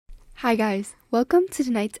Hi guys, welcome to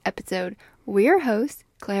tonight's episode. We're hosts,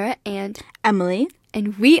 Clara and Emily,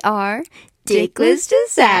 and we are Dickless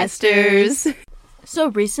Disasters. So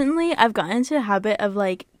recently I've gotten into the habit of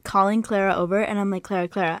like calling Clara over and I'm like,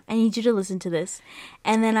 Clara, I need you to listen to this.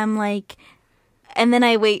 And then I'm like, and then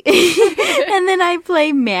I wait. And then I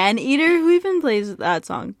play Maneater. Who even plays that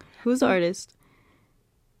song? Who's the artist?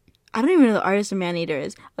 I don't even know the artist of Maneater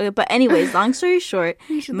is. Okay, but anyways, long story short,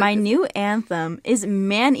 my new anthem is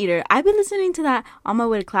Maneater. I've been listening to that on my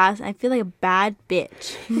way to class, and I feel like a bad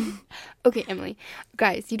bitch. Okay, Emily.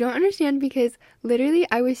 Guys, you don't understand because literally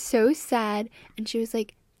I was so sad, and she was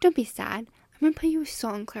like, don't be sad. I'm going to play you a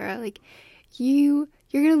song, Clara. Like, you're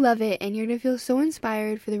going to love it, and you're going to feel so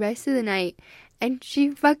inspired for the rest of the night. And she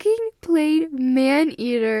fucking played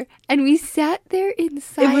Maneater, and we sat there in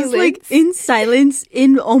silence. It was like in silence,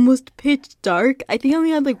 in almost pitch dark. I think I only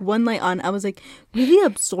had like one light on. I was like really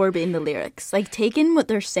absorbing the lyrics, like taking what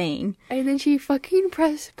they're saying. And then she fucking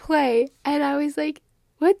pressed play, and I was like,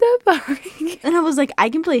 what the fuck? And I was like, I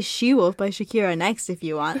can play She-Wolf by Shakira next if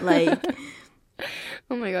you want. Like,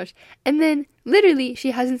 oh my gosh. And then literally she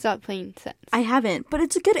hasn't stopped playing since. I haven't, but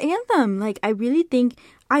it's a good anthem. Like, I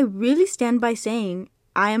really stand by saying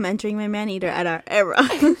I am entering my Maneater era. Era.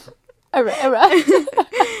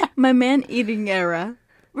 My man-eating era.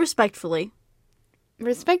 Respectfully.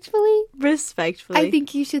 Respectfully? Respectfully. I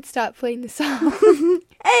think you should stop playing the song.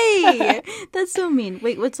 Hey! That's so mean.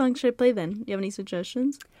 Wait, what song should I play then? Do you have any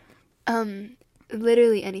suggestions?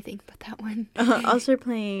 Literally anything but that one. I'll start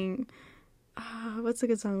playing... what's a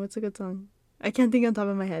good song? I can't think on top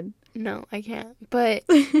of my head. No, I can't. But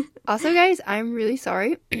also, guys, I'm really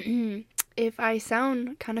sorry if I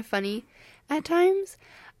sound kind of funny at times.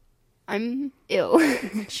 I'm ill.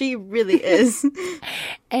 She really is.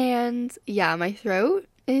 And yeah, my throat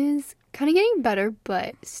is kind of getting better,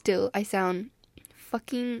 but still, I sound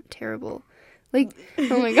fucking terrible. Like,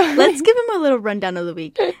 oh my god. Let's give him a little rundown of the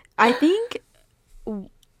week. I think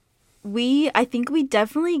we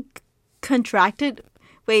definitely contracted...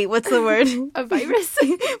 Wait, what's the word? A virus?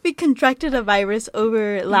 We contracted a virus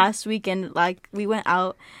over last weekend. Like, we went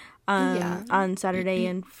out on Saturday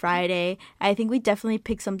and Friday. I think we definitely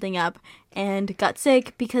picked something up and got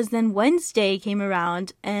sick because then Wednesday came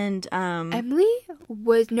around and...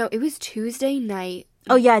 it was Tuesday night.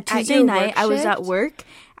 Oh, yeah, Tuesday night. I was at work.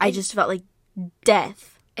 I just felt like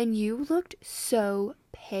death. And you looked so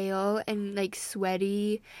pale and like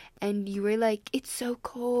sweaty, and you were like, it's so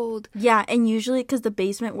cold. Yeah, and usually because the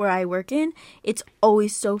basement where I work in, it's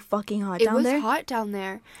always so fucking hot down there. It was hot down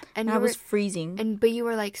there, and I was freezing. But you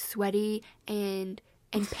were like sweaty and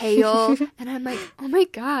pale, and I'm like, oh my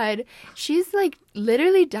god, she's like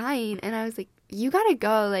literally dying. And I was like, you gotta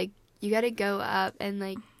go up and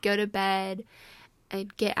like go to bed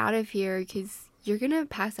and get out of here because you're gonna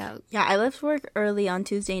pass out. Yeah, I left work early on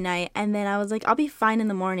Tuesday night, and then I was like, I'll be fine in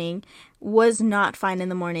the morning. Was not fine in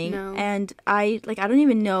the morning. No. And I don't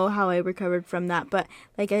even know how I recovered from that, but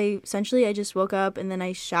like I just woke up and then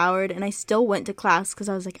I showered and I still went to class because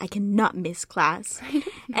I was like, I cannot miss class.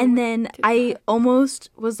 And then I almost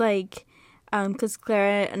was like, because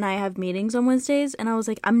Clara and I have meetings on Wednesdays, and I was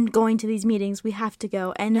like, I'm going to these meetings. We have to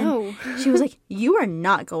go. And then she was like, you are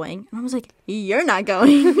not going. And I was like, you're not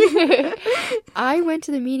going. I went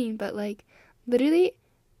to the meeting, but like, literally,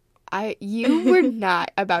 you were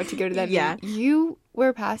not about to go to that meeting. You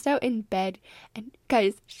were passed out in bed. And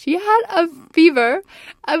guys, she had a fever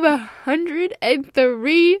of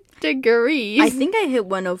 103 degrees. I think I hit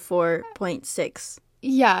 104.6.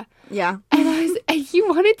 Yeah. Yeah. And you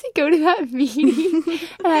wanted to go to that meeting.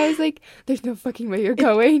 And I was like, there's no fucking way you're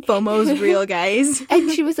going. FOMO's real, guys. And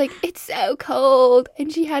she was like, it's so cold.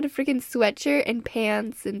 And she had a freaking sweatshirt and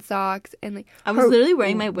pants and socks and like I was literally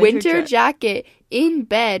wearing my winter jacket in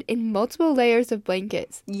bed in multiple layers of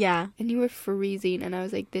blankets. Yeah. And you were freezing. And I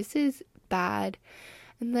was like, this is bad.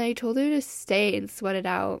 And then I told her to stay and sweat it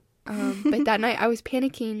out. But that night I was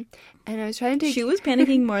panicking and I was trying to... She was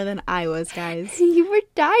panicking more than I was, guys. You were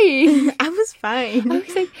dying. I was fine. I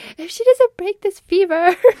was like, if she doesn't break this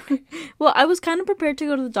fever... Well, I was kind of prepared to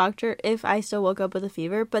go to the doctor if I still woke up with a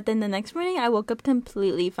fever, but then the next morning I woke up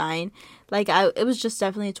completely fine. Like, it was just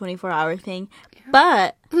definitely a 24-hour thing. Yeah.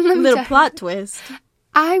 But, little plot twist.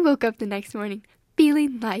 I woke up the next morning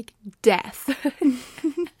feeling like death.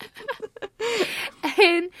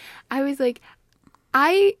 And I was like...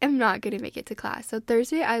 I am not going to make it to class. So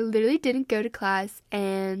Thursday, I literally didn't go to class.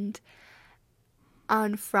 And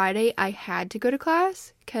on Friday, I had to go to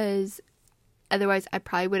class because otherwise I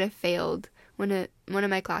probably would have failed one of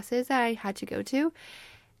my classes that I had to go to.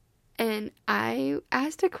 And I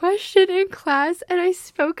asked a question in class and I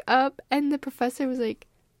spoke up and the professor was like,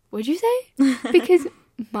 what'd you say? Because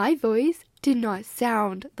my voice did not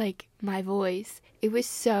sound like my voice. It was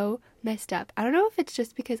so messed up. I don't know if it's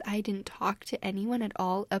just because I didn't talk to anyone at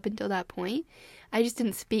all up until that point. I just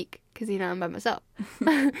didn't speak because, I'm by myself.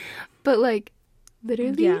 But, like,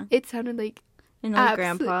 literally, it sounded like an old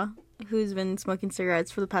grandpa who's been smoking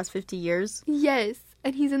cigarettes for the past 50 years. Yes,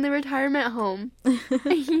 and he's in the retirement home.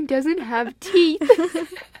 And he doesn't have teeth.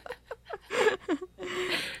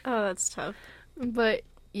 Oh, that's tough. But,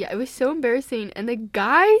 yeah, it was so embarrassing. And the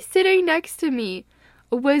guy sitting next to me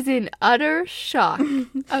was in utter shock.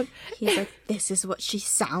 He's like, this is what she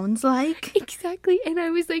sounds like? Exactly. And I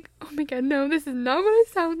was like, oh my god, no, this is not what I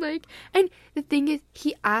sound like. And the thing is,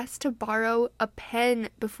 he asked to borrow a pen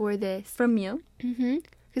before this. From you? Mm-hmm.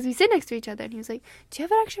 Because we sit next to each other. And he was like, do you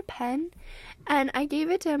have an extra pen? And I gave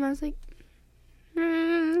it to him. I was like,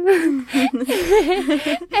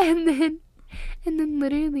 and then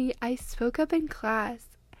literally I spoke up in class.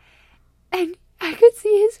 And I could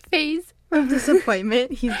see his face. From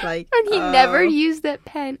disappointment, he's like, and he never used that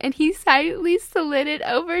pen, and he silently slid it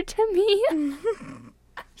over to me.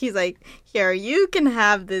 He's like, here, you can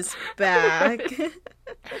have this back.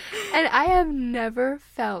 And I have never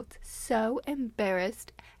felt so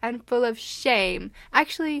embarrassed and full of shame.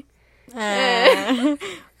 Actually,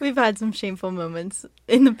 we've had some shameful moments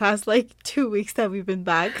in the past, 2 weeks that we've been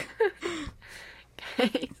back.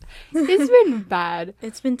 It's been bad.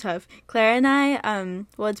 It's been tough. Clara and I,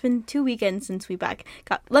 it's been 2 weekends since we back.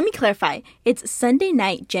 Let me clarify. It's Sunday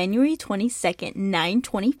night, January 22nd,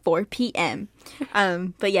 9:24 p.m.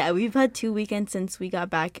 But yeah, we've had 2 weekends since we got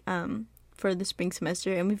back, for the spring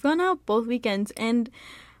semester, and we've gone out both weekends, and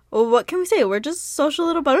what can we say? We're just social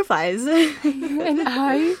little butterflies. And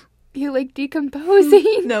I feel like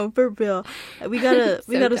decomposing. No, for real. We gotta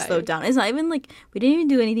slow down. It's not even we didn't even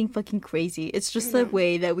do anything fucking crazy. It's just the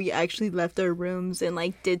way that we actually left our rooms and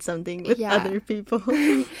did something with other people.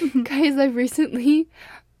 Guys, I recently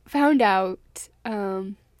found out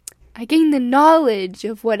I gained the knowledge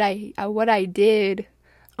of what I did.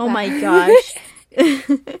 Oh my gosh.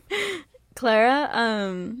 Clara,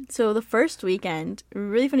 so the first weekend,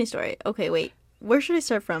 really funny story. Okay, wait. Where should I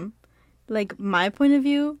start from? My point of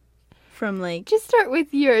view? From just start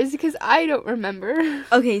with yours because I don't remember.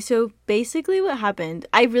 Okay, so basically what happened,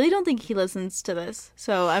 I really don't think he listens to this,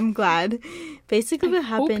 so I'm glad. Basically what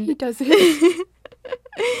happened, hope he doesn't.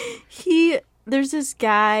 There's this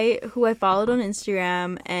guy who I followed on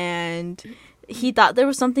Instagram, and he thought there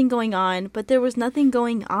was something going on, but there was nothing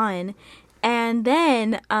going on. And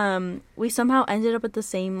then we somehow ended up at the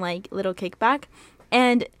same little kickback,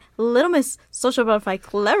 and Little Miss Social Butterfly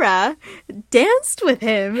Clara danced with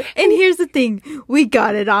him. And here's the thing, we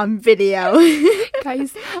got it on video.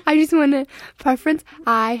 Guys, I just want to preference,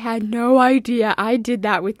 I had no idea I did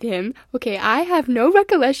that with him. Okay, I have no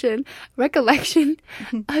recollection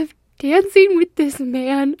of dancing with this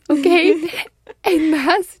man, okay? And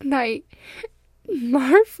last night,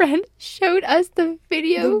 our friend showed us the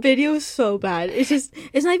video. The video is so bad. It's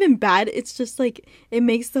not even bad. It's just it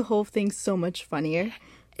makes the whole thing so much funnier.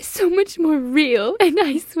 So much more real, and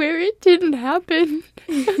I swear it didn't happen.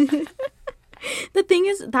 The thing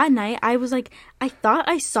is, that night, I was I thought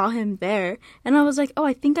I saw him there, and I was oh,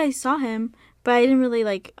 I think I saw him, but I didn't really,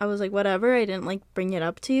 I was whatever, I didn't, bring it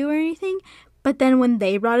up to you or anything, but then when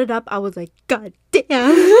they brought it up, I was god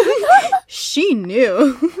damn, she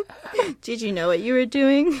knew. Did you know what you were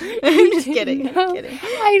doing? I'm just kidding. I'm kidding.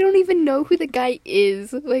 I don't even know who the guy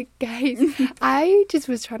is. Guys, I just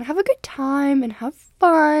was trying to have a good time and have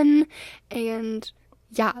fun. And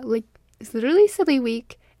yeah, it's literally silly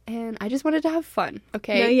week. And I just wanted to have fun,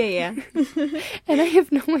 okay? No, yeah. And I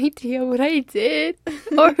have no idea what I did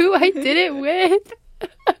or who I did it with.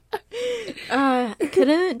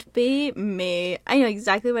 Couldn't be me. I know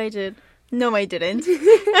exactly what I did. No, I didn't.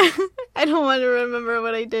 I don't want to remember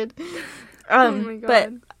what I did. Oh my god.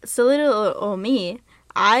 But so little old me,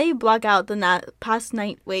 I block out the past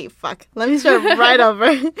night. Wait, fuck. Let me start right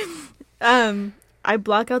over. I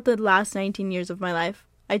block out the last 19 years of my life.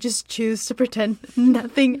 I just choose to pretend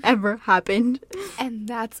nothing ever happened. And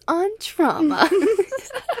that's on trauma.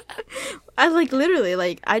 I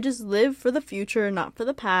literally, I just live for the future, not for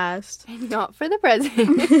the past. And not for the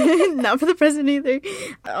present. Not for the present either.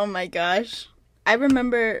 Oh my gosh. I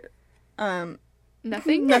remember,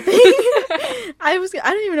 Nothing? I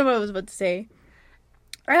don't even know what I was about to say.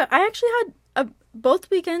 I actually had, both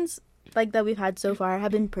weekends, that we've had so far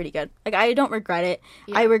have been pretty good. I don't regret it.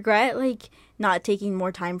 Yeah. I regret, not taking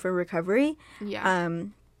more time for recovery. Yeah.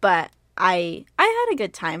 But I had a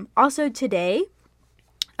good time. Also today,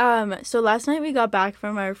 so last night we got back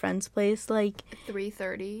from our friend's place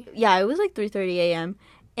 3:30. Yeah, it was 3:30 a.m.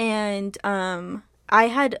 and I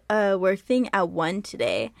had a work thing at 1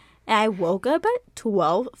 today, and I woke up at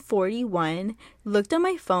 12:41, looked at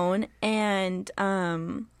my phone, and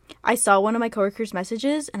I saw one of my coworkers'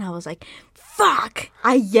 messages, and I was like, fuck!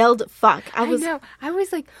 I yelled fuck. I know. I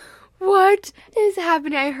was like, what is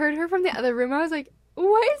happening? I heard her from the other room. I was like,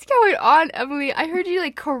 what is going on, Emily? I heard you,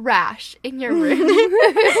 like, crash in your room.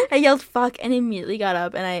 I yelled fuck and immediately got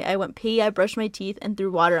up, and I went pee, I brushed my teeth, and threw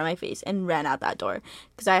water on my face and ran out that door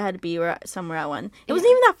because I had to be somewhere at 1. It wasn't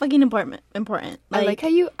even that fucking important. I like how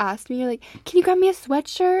you asked me, you're like, can you grab me a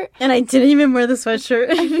sweatshirt? And I didn't even wear the sweatshirt.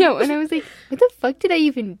 I know, and I was like, what the fuck did I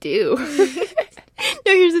even do?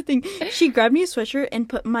 No, here's the thing. She grabbed me a sweatshirt and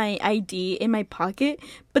put my ID in my pocket.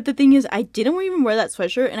 But the thing is, I didn't even wear that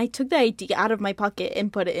sweatshirt. And I took the ID out of my pocket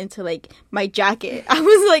and put it into, like, my jacket. I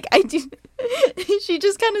was like, She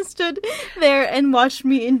just kind of stood there and watched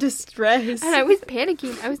me in distress. And I was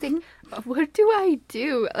panicking. I was like, what do I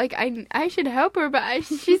do? Like, I should help her, but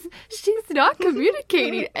she's not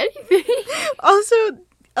communicating anything. Also,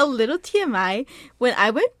 a little TMI, when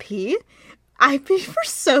I went pee, I peed for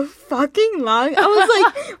so fucking long. I was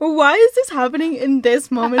like, why is this happening in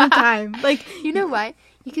this moment of time? Like, you know why?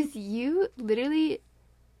 Because you literally...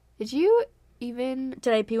 Did you even...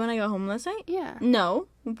 Did I pee when I got home last night? Yeah. No.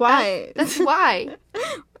 Why? That's why.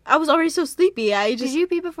 I was already so sleepy. Did you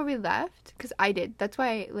pee before we left? Because I did. That's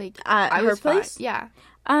why, like... At I her was place? fine. Yeah.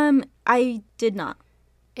 I did not.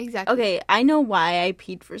 Exactly. Okay, I know why I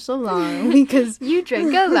peed for so long. Because... You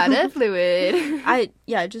drank a lot of fluid.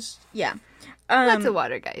 Yeah. Lots of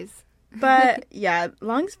water, guys. But, yeah,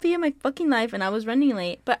 longest pee of my fucking life, and I was running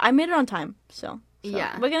late. But I made it on time, so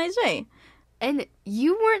yeah. What can I say? And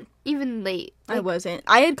you weren't even late. Like, I wasn't.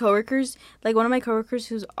 I had coworkers, like one of my coworkers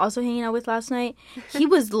who's also hanging out with last night. He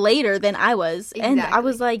was later than I was. Exactly. And I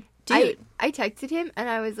was like, dude. I texted him, and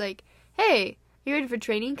I was like, hey, you ready for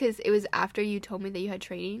training? Because it was after you told me that you had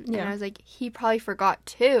training. Yeah. And I was like, he probably forgot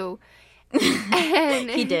too. And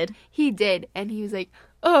he did. He did. And he was like,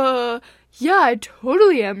 yeah, I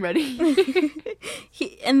totally am ready.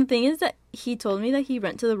 And the thing is that he told me that he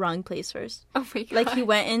went to the wrong place first. Oh my god. Like, he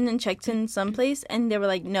went in and checked in some place, and they were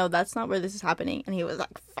like, no, that's not where this is happening. And he was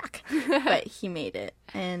like, fuck. But he made it.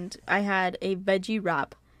 And I had a veggie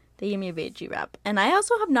wrap. They gave me a veggie wrap. And I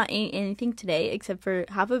also have not eaten anything today except for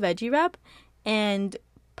half a veggie wrap and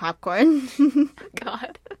popcorn.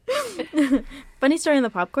 God. Funny story on the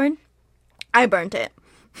popcorn. I burnt it.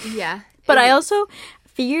 Yeah. But I also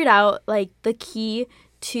figured out, like, the key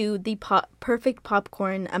to the perfect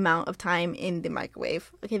popcorn amount of time in the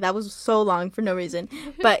microwave. Okay, that was so long for no reason.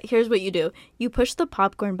 But here's what you do. You push the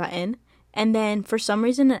popcorn button, and then for some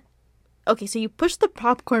reason... Okay, so you push the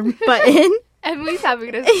popcorn button... Emily's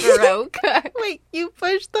having a stroke. Wait, you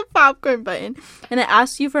push the popcorn button, and it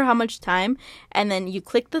asks you for how much time, and then you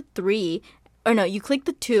click the 3... Or no, you click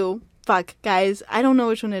the 2... Fuck, guys, I don't know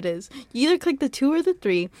which one it is. You either click the 2 or the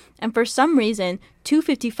 3, and for some reason,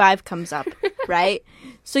 2:55 comes up, right?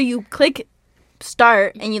 So you click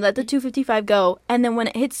start, and you let the 2:55 go, and then when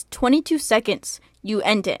it hits 22 seconds, you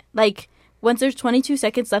end it. Like, once there's 22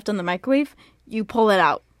 seconds left on the microwave, you pull it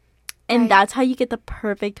out. And that's how you get the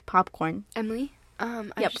perfect popcorn. Emily,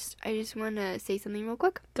 yep. I just want to say something real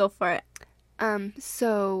quick. Go for it.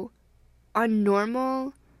 So, on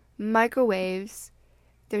normal microwaves...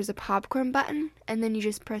 There's a popcorn button, and then you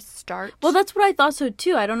just press start. Well, that's what I thought so,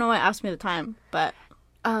 too. I don't know why it asked me the time, but...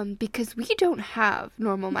 Because we don't have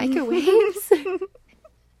normal microwaves.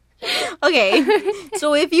 Okay,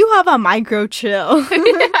 so if you have a micro chill,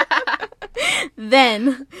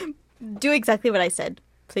 then do exactly what I said,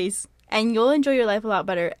 please. And you'll enjoy your life a lot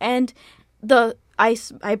better. And I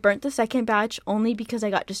burnt the second batch only because I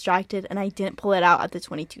got distracted, and I didn't pull it out at the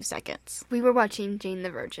 22 seconds. We were watching Jane the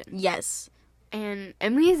Virgin. Yes. And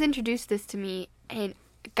Emily has introduced this to me, and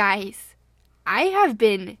guys, I have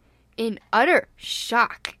been in utter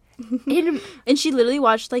shock. And she literally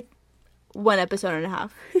watched, like, 1 episode and a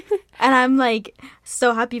half. And I'm, like,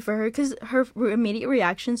 so happy for her, because her immediate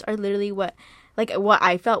reactions are literally what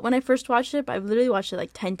I felt when I first watched it, but I've literally watched it,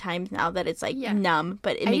 like, 10 times now that it's, like, numb,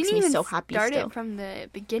 but it makes me so happy still. I didn't even start it from the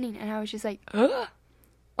beginning, and I was just like, ugh.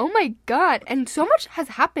 Oh my god, and so much has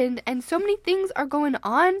happened, and so many things are going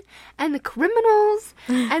on, and the criminals,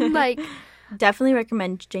 and like... Definitely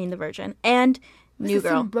recommend Jane the Virgin, and New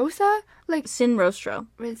Girl. Sin Rostro.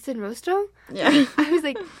 Sin Rostro? Yeah. I was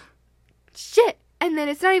like, shit, and then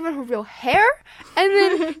it's not even her real hair, and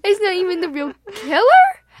then it's not even the real killer,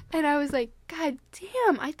 and I was like, god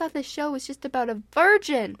damn, I thought the show was just about a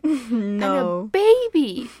virgin, and a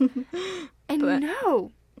baby, and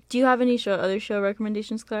no. Do you have any other show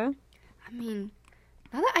recommendations, Clara? I mean,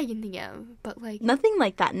 Not that I can think of, but like Nothing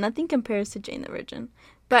like that. Nothing compares to Jane the Virgin.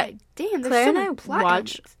 But damn, Claire so and I many plot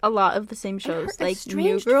watch endings. a lot of the same shows, her like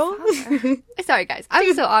New estranged Girl. father. Sorry, guys.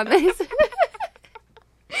 I'm so on this.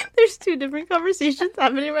 There's 2 different conversations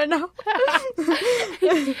happening right now.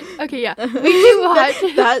 Okay, yeah. We do watch.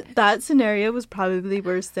 That scenario was probably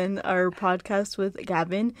worse than our podcast with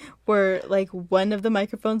Gavin, where like one of the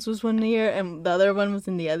microphones was one ear and the other one was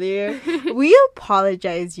in the other ear. We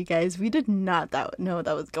apologize, you guys. We did not know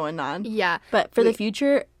that was going on. Yeah. But for the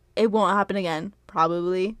future, it won't happen again.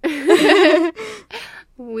 Probably.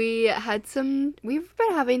 We've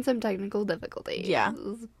been having some technical difficulties. Yeah.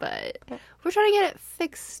 But we're trying to get it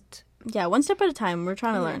fixed. Yeah, one step at a time. We're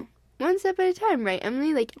trying to learn. One step at a time, right,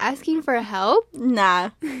 Emily? Like, asking for help? Nah,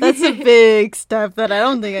 that's a big step that I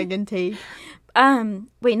don't think I can take.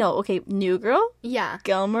 Wait, no, okay, New Girl? Yeah.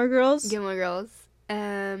 Gilmore Girls? Gilmore Girls.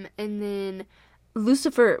 And then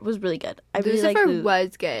Lucifer was really good. I really Lucifer liked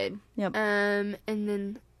was good. Yep. And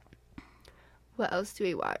then what else do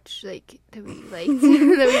we watch? Like, that we liked?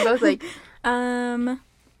 That we both like? I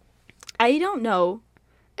don't know.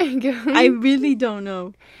 I really don't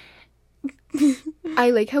know. I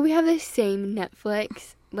like how we have the same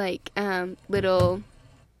Netflix, like, little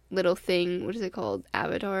thing. What is it called?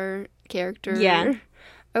 Avatar character? Yeah.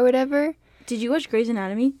 Or whatever. Did you watch Grey's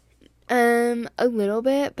Anatomy? A little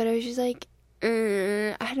bit, but I was just like,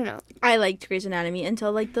 I don't know. I liked Grey's Anatomy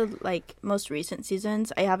until like the most recent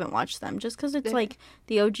seasons. I haven't watched them just because it's like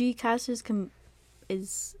the OG cast it's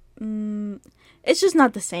just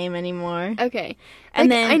not the same anymore. Okay. And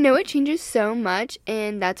like, then I know it changes so much,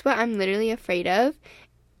 and that's what I'm literally afraid of.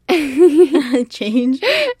 change.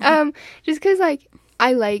 Just because like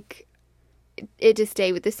I like it to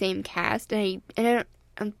stay with the same cast, and I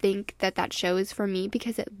don't think that show is for me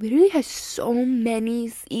because it literally has so many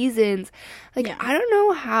seasons. Like, yeah. I don't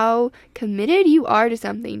know how committed you are to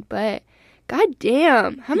something, but god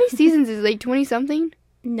damn, how many seasons is it? Like 20 something?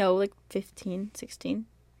 No, like 15, 16.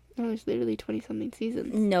 Oh, there's literally 20 something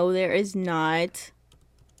seasons. No, there is not.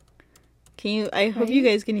 I hope you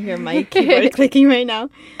guys can hear my keyboard clicking right now.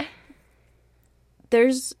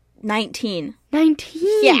 There's 19. 19?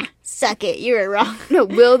 Yeah, suck it. You were wrong. No,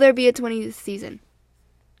 will there be a 20th season?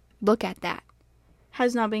 Look at that.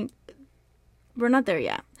 Has not been. We're not there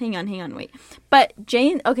yet. Hang on, wait. But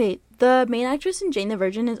Jane, okay, the main actress in Jane the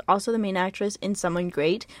Virgin is also the main actress in Someone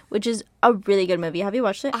Great, which is a really good movie. Have you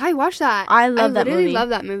watched it? I watched that. I love that movie. I literally love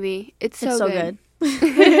that movie. It's so good.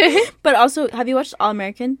 But also, have you watched All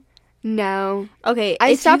American? No. Okay.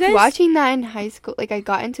 I stopped watching that in high school. Like, I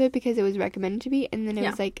got into it because it was recommended to me, and then it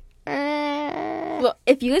was like, Well,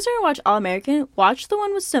 if you guys are gonna watch All American, watch the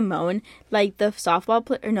one with Simone, like the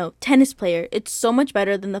tennis player. It's so much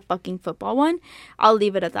better than the fucking football one. I'll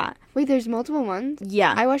leave it at that. Wait, there's multiple ones?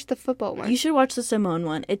 Yeah. I watched the football one. You should watch the Simone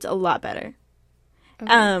one. It's a lot better.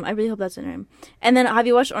 Okay. I really hope that's in name. And then, have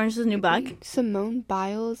you watched Orange is the New Black? Simone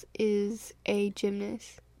Biles is a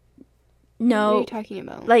gymnast. No. What are you talking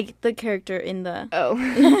about? Like, the character in the... Oh.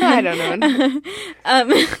 I don't know.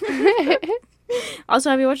 Also,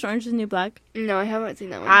 have you watched Orange is the New Black? No, I haven't seen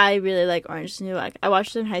that one. I really like Orange is the New Black. I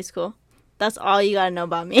watched it in high school. That's all you gotta know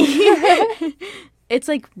about me. It's,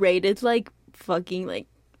 like, rated, like, fucking, like,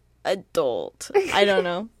 adult. I don't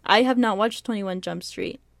know. I have not watched 21 Jump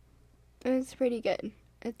Street. It's pretty good.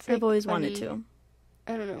 It's like, I've always funny. wanted to.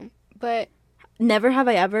 I don't know. But... Never Have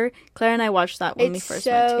I Ever. Claire and I watched that when we first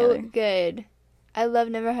met together. It's so good. I love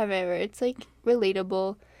Never Have I Ever. It's, like,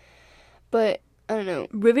 relatable. But, I don't know.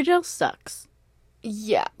 Riverdale sucks.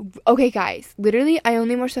 Yeah. Okay, guys. Literally, I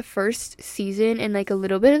only watched the first season and, like, a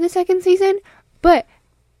little bit of the second season. But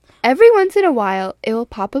every once in a while, it will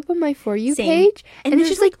pop up on my For You page. And it's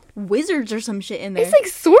just, like, wizards or some shit in there. It's, like,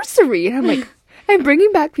 sorcery. And I'm like, I'm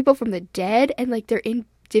bringing back people from the dead. And, like, they're in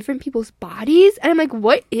different people's bodies. And I'm like,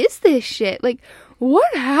 what is this shit? Like,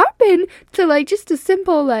 what happened to, like, just a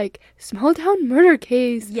simple, like, small town murder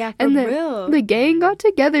case? Yeah, for and real. The gang got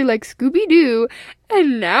together like Scooby-Doo.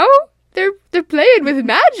 And now... They're playing with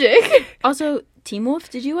magic. Also, Teen Wolf.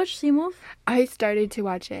 Did you watch Teen Wolf? I started to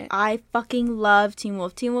watch it. I fucking love Teen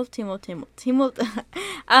Wolf. Teen Wolf. Okay,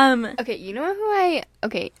 you know who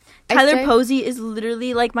Tyler Posey is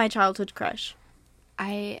literally like my childhood crush.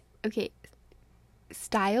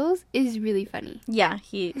 Styles is really funny. Yeah,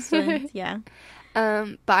 yeah.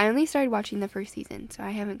 But I only started watching the first season, so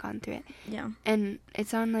I haven't gone through it. Yeah. And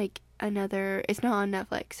it's on like it's not on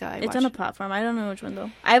Netflix, so it's on a platform. I don't know which one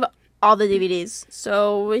though. I have all the DVDs.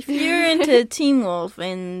 So if you're into Teen Wolf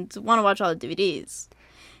and want to watch all the DVDs,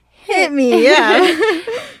 hit me. Yeah.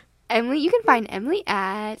 Emily, you can find Emily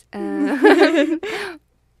at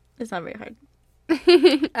It's not very hard.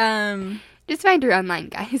 Just find her online,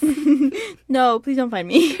 guys. No, please don't find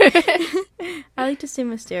me. I like to stay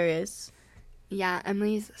mysterious. Yeah,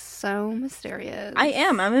 Emily's so mysterious. I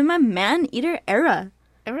am. I'm in my Maneater era.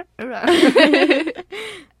 Era.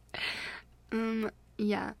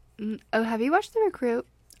 Yeah. Oh, have you watched The Recruit?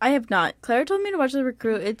 I have not. Clara told me to watch The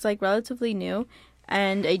Recruit. It's like relatively new,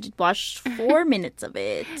 and I just watched 4 minutes of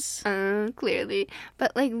it. Clearly.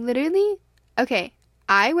 But like literally, okay,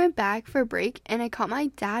 I went back for a break and I caught my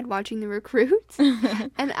dad watching The Recruit.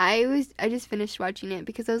 And I just finished watching it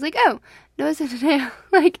because I was like, oh, Noah Centineo,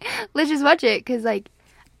 like, let's just watch it because like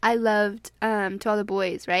I loved To All the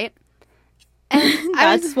Boys, right? And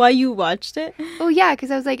That's why you watched it? Oh, yeah,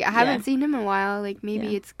 because I was like, I haven't seen him in a while. Like,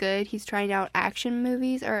 maybe it's good. He's trying out action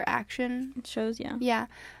movies or action shows, yeah. Yeah,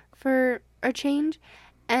 for a change.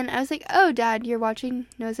 And I was like, oh, Dad, you're watching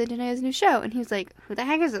Noah Centineo's new show. And he was like, who the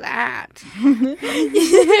heck is that?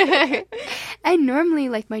 And normally,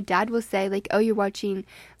 like, my dad will say, like, oh, you're watching,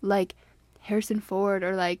 like, Harrison Ford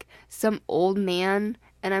or, like, some old man.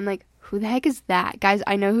 And I'm like, who the heck is that? Guys,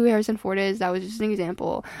 I know who Harrison Ford is. That was just an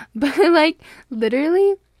example. But, like,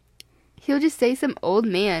 literally, he'll just say some old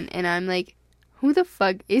man. And I'm like, who the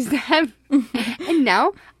fuck is that? And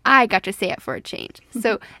now I got to say it for a change.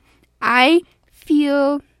 So I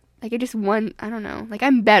feel like I just won. I don't know. Like,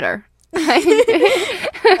 I'm better.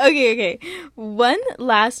 Okay. One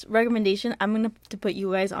last recommendation I'm going to have to put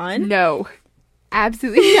you guys on. No.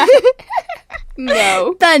 Absolutely not.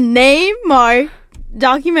 No. The Neymar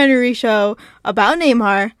documentary show about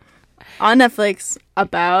Neymar on Netflix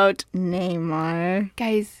about Neymar.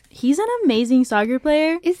 Guys, he's an amazing soccer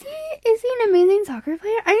player. Is he an amazing soccer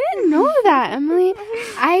player? I didn't know that, Emily.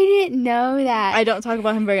 I didn't know that. I don't talk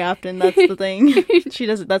about him very often. That's the thing. She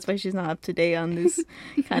doesn't. That's why she's not up to date on this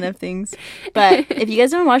kind of things. But if you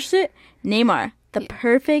guys haven't watched it, Neymar, the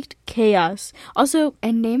perfect chaos. Also,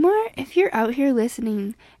 and Neymar, if you're out here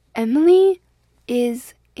listening, Emily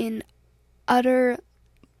is utterly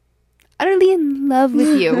in love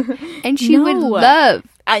with you, and she would love.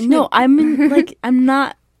 I'm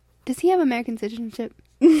not. Does he have American citizenship?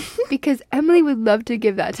 Because Emily would love to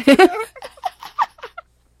give that to him.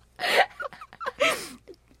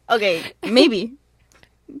 Okay, maybe.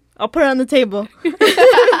 I'll put it on the table.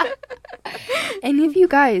 Any of you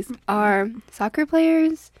guys are soccer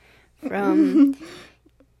players from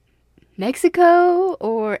Mexico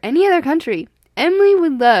or any other country, Emily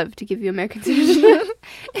would love to give you American citizenship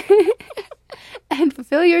and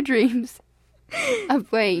fulfill your dreams of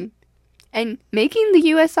playing and making the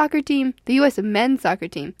U.S. soccer team, the U.S. men's soccer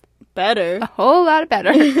team, better. A whole lot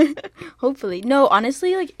better. Hopefully. No,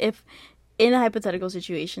 honestly, like, if in a hypothetical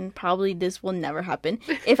situation, probably this will never happen.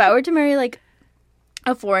 If I were to marry, like,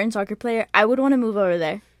 a foreign soccer player, I would want to move over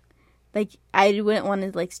there. Like, I wouldn't want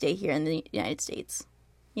to, like, stay here in the United States.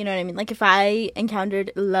 You know what I mean? Like, if I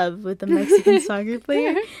encountered love with a Mexican soccer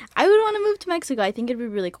player, I would want to move to Mexico. I think it'd be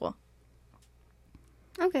really cool.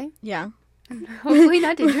 Okay. Yeah. Hopefully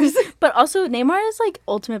not dangerous. But also, Neymar is, like,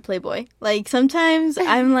 ultimate playboy. Like, sometimes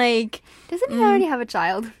I'm like... Doesn't he already have a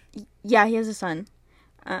child? Yeah, he has a son.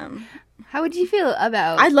 How would you feel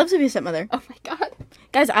about... I'd love to be a stepmother. Oh, my God.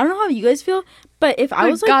 Guys, I don't know how you guys feel, but if I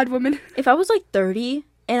was, like... God, woman. If I was, like, 30...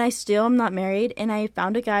 and I still am not married, and I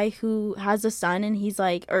found a guy who has a son, and he's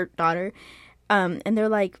like, or daughter, and they're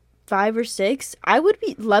like 5 or 6, I would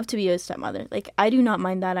love to be a stepmother. Like, I do not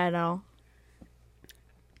mind that at all.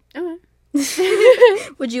 Okay.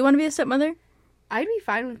 Would you want to be a stepmother? I'd be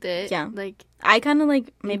fine with it. Yeah. Like, I kind of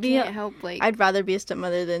like, maybe you can't help, like... I'd rather be a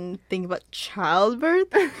stepmother than think about childbirth.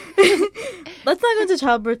 Let's not go into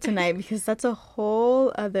childbirth tonight, because that's a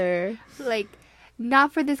whole other... Like...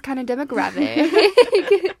 Not for this kind of demographic.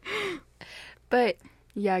 But,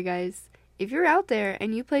 yeah, guys, if you're out there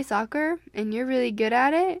and you play soccer and you're really good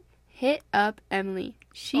at it, hit up Emily.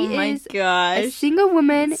 She is a single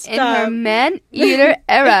woman in her Maneater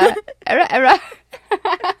Era.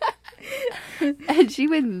 And she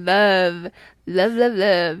would love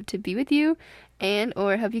to be with you and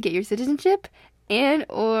or help you get your citizenship and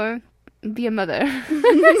or be a mother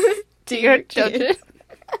to your children.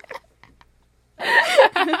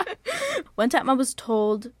 One time I was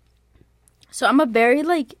told, so I'm a very,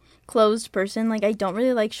 like, closed person. Like, I don't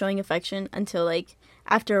really like showing affection until, like,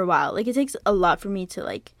 after a while. Like, it takes a lot for me to,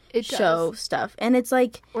 like, show stuff. And it's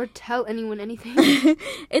like... Or tell anyone anything.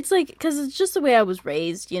 It's like, because it's just the way I was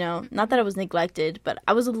raised, you know? Not that I was neglected, but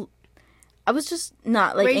I was just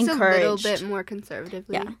not, like, raised encouraged. A little bit more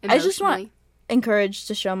conservatively. Yeah. I just want encouraged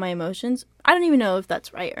to show my emotions. I don't even know if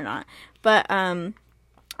that's right or not. But,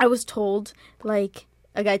 I was told, like,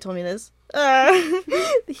 a guy told me this.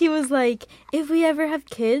 He was like, if we ever have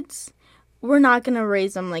kids, we're not gonna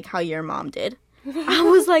raise them like how your mom did. I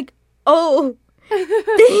was like, oh,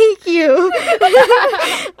 thank you.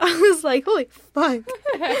 I was like, holy fuck.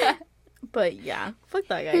 But yeah, fuck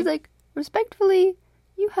that guy. He's like, respectfully,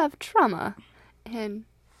 you have trauma. And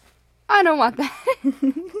I don't want that.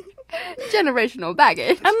 Generational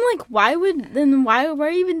baggage. I'm like, why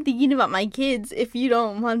are you even thinking about my kids if you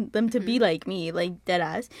don't want them to be like me? Like, dead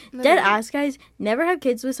ass. Dead ass, guys, never have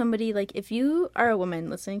kids with somebody. Like, if you are a woman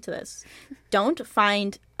listening to this, don't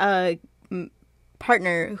find a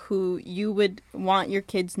partner who you would want your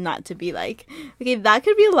kids not to be like. Okay, that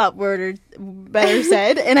could be a lot better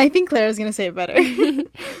said, and I think Clara's gonna say it better.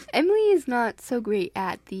 Emily is not so great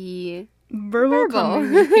at the verbal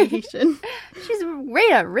communication. She's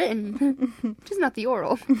great at written, just not the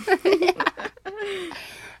oral.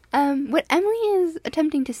 What Emily is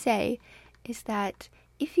attempting to say is that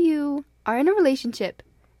if you are in a relationship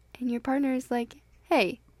and your partner is like,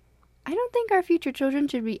 hey, I don't think our future children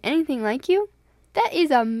should be anything like you, that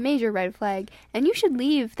is a major red flag, and you should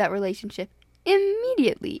leave that relationship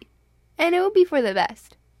immediately, and it will be for the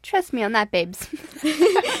best. Trust me on that, babes.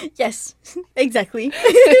 Yes, exactly.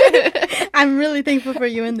 I'm really thankful for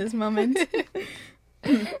you in this moment.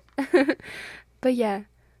 But yeah,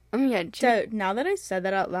 oh my god. So, now that I said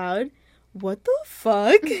that out loud, what the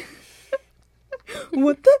fuck?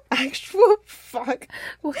 What the actual fuck?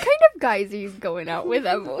 What kind of guys are you going out with,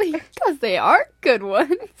 Emily? Because they are good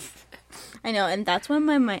ones. I know, and that's when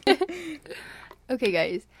my mind... Okay,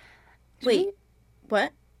 guys. Wait,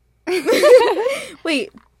 what?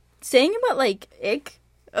 Wait, saying about, like, ick?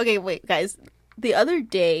 Okay, wait, guys. The other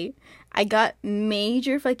day, I got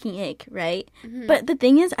major fucking ick, right? Mm-hmm. But the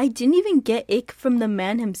thing is, I didn't even get ick from the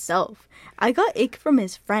man himself. I got ick from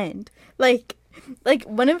his friend. Like,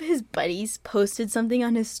 one of his buddies posted something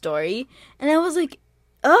on his story, and I was like,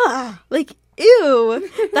 ugh, like, ew,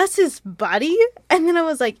 that's his body? And then I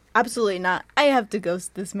was like, absolutely not. I have to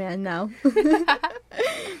ghost this man now.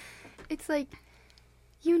 It's like,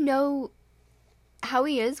 you know, how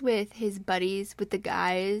he is with his buddies, with the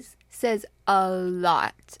guys, says a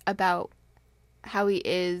lot about how he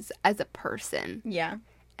is as a person. Yeah.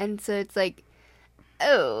 And so it's like,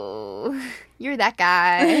 oh, you're that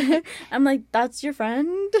guy. I'm like, that's your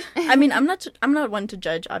friend? I mean, I'm not one to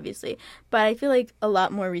judge, obviously, but I feel like a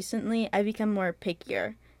lot more recently I've become more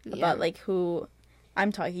pickier about like who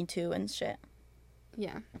I'm talking to and shit.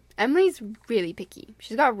 Yeah. Emily's really picky.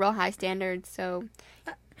 She's got real high standards, so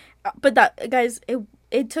but that, guys,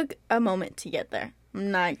 it took a moment to get there. I'm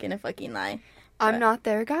not gonna fucking lie. I'm not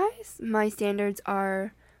there, guys. My standards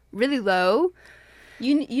are really low.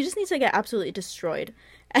 You just need to get absolutely destroyed.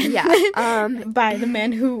 Yeah. By the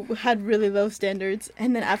man who had really low standards,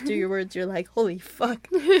 and then after your words, you're like, holy fuck.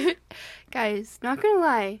 Guys, not gonna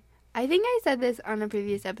lie. I think I said this on a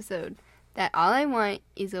previous episode, that all I want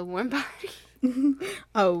is a warm body.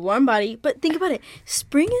 A warm body. But think about it.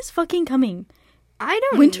 Spring is fucking coming. I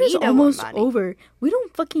don't Winter's need a almost warm body. over. We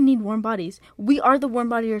don't fucking need warm bodies. We are the warm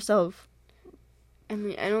body ourselves. I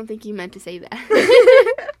mean, I don't think you meant to say that.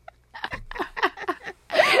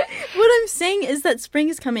 What I'm saying is that spring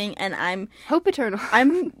is coming, and I'm... Hope eternal.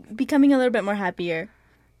 I'm becoming a little bit more happier.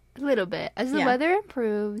 A little bit. As the weather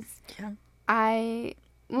improves, I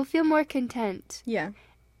will feel more content. Yeah.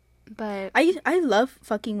 But I love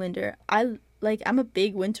fucking winter. I'm a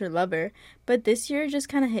big winter lover, but this year just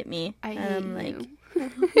kind of hit me. I'm like,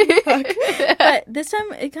 fuck. But this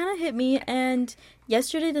time it kind of hit me, and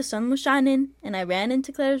yesterday the sun was shining, and I ran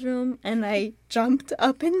into Claire's room, and I jumped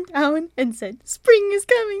up and down and said, spring is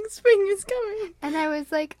coming, spring is coming. And I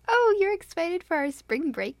was like, oh, you're excited for our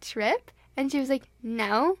spring break trip? And she was like,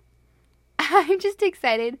 no, I'm just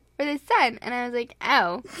excited for the sun. And I was like,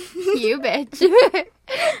 ow, you bitch.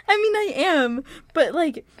 I mean, I am, but,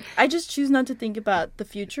 like, I just choose not to think about the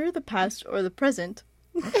future, the past, or the present.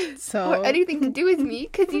 So or anything to do with me,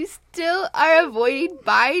 because you still are avoiding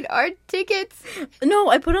buying our tickets. No,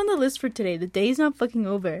 I put on the list for today. The day's not fucking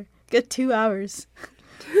over. Got 2 hours.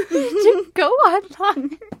 To go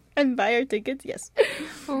online and buy our tickets, yes.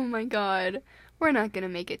 Oh my god. We're not gonna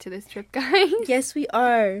make it to this trip, guys. Yes, we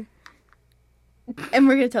are. And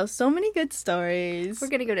we're gonna tell so many good stories. We're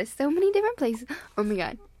gonna go to so many different places. Oh my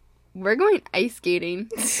god. We're going ice skating.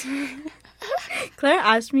 Clara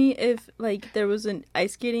asked me if, like, there was an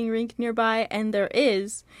ice skating rink nearby, and there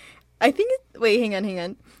is. I think wait, hang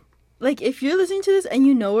on. Like, if you're listening to this and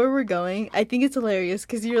you know where we're going, I think it's hilarious,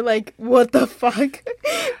 because you're like, what the fuck?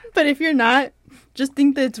 But if you're not, just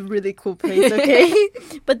think that it's a really cool place, okay?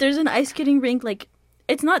 But there's an ice skating rink, like,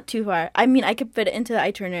 it's not too far. I mean, I could fit it into the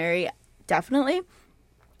itinerary, definitely.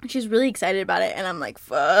 She's really excited about it, and I'm like,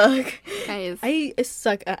 fuck. Guys. I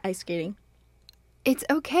suck at ice skating. It's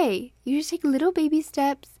okay. You just take little baby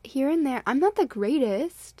steps here and there. I'm not the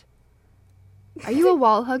greatest. Are you a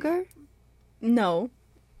wall hugger? No.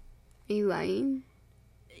 Are you lying?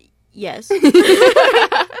 Yes.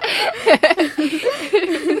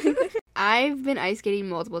 I've been ice skating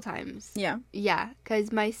multiple times. Yeah. Yeah,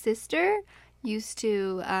 because my sister used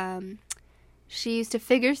to, she used to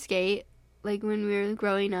figure skate, like, when we were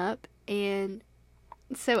growing up, and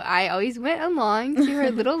so I always went along to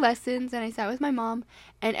her little lessons, and I sat with my mom,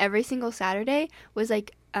 and every single Saturday was,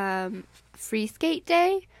 like, free skate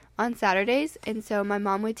day on Saturdays, and so my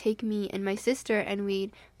mom would take me and my sister, and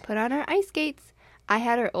we'd put on our ice skates. I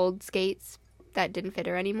had her old skates that didn't fit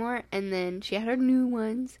her anymore, and then she had her new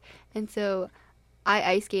ones, and so I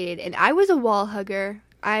ice skated, and I was a wall hugger,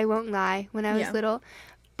 I won't lie, when I was little,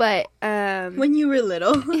 but when you were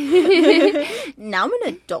little. Now I'm an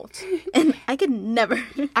adult, and I could never.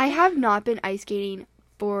 I have not been ice skating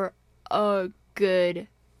for a good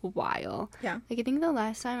while. Yeah. Like, I think the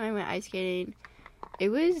last time I went ice skating, I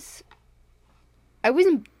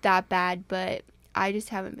wasn't that bad, but I just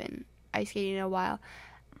haven't been ice skating in a while.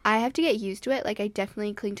 I have to get used to it. Like, I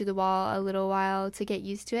definitely cling to the wall a little while to get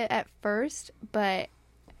used to it at first, but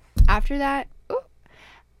after that,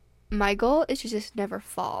 my goal is to just never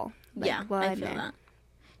fall. Like, Yeah, I feel that.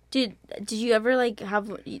 Did you ever, like, have,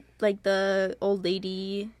 like, the old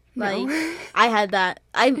lady, like, No. I had that.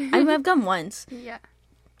 I've gone once. Yeah.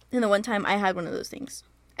 And the one time I had one of those things.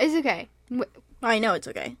 It's okay. I know it's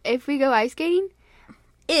okay. If we go ice skating,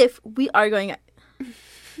 if we are going,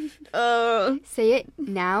 say it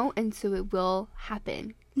now, and so it will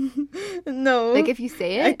happen. No. Like, if you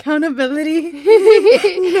say it, accountability.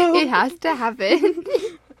 No. It has to happen.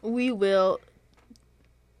 We will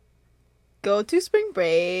go to spring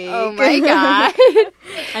break. Oh my god.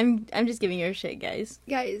 I'm just giving her shit, guys.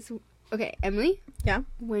 Guys, okay, Emily? Yeah?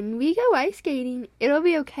 When we go ice skating, it'll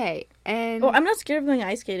be okay. And Oh, I'm not scared of going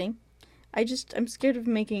ice skating. I'm scared of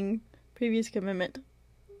making previous commitment.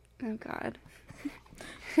 oh god.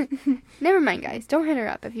 Never mind, guys. Don't hit her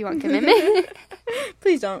up if you want commitment.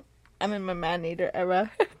 Please don't. I'm in my Maneater era.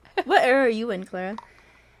 What era are you in, Clara?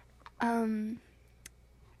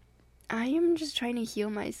 I am just trying to heal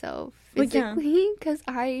myself Well, yeah. physically because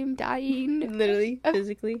I am dying. Literally,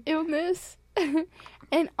 physically. Illness.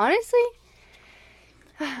 And honestly,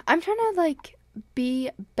 I'm trying to, like, be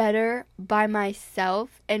better by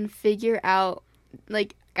myself and figure out,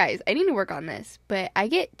 like, guys, I need to work on this, but I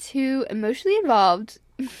get too emotionally involved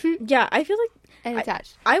Yeah, I feel like and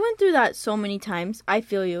attached. I went through that so many times. I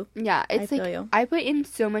feel you. Yeah, it's I like feel you. I put in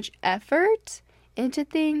so much effort into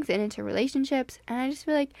things and into relationships, and I just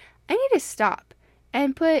feel like I need to stop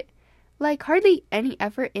and put, like, hardly any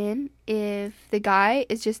effort in if the guy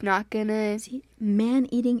is just not gonna... See,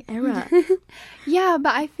 man-eating era. Yeah,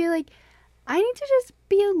 but I feel like I need to just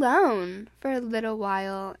be alone for a little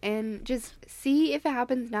while and just see if it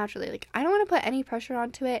happens naturally. Like, I don't want to put any pressure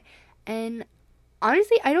onto it, and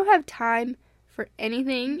honestly, I don't have time for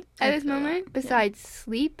anything at this moment besides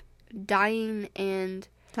sleep, dying, and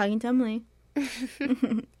Talking to Emily.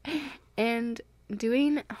 and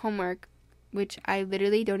doing homework, which I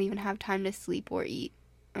literally don't even have time to sleep or eat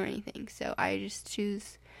or anything. So I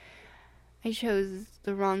chose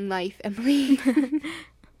the wrong life, Emily.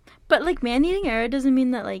 But, like, man-eating era doesn't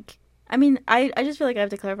mean that, like... I mean, I just feel like I have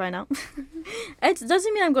to clarify now. It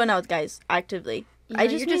doesn't mean I'm going out with guys actively. You're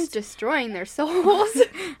just destroying their souls.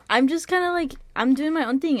 I'm just kind of, like... I'm doing my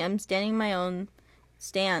own thing. I'm standing my own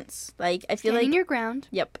stance. Like, I feel Standing like... your ground.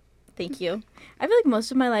 Yep. Thank you. I feel like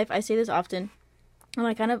most of my life, I say this often, and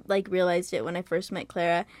I kind of, like, realized it when I first met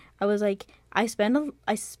Clara. I was like, I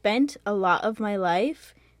spent a lot of my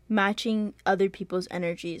life matching other people's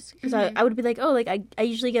energies. Because I would be like, oh, like, I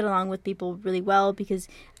usually get along with people really well because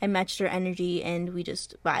I matched their energy and we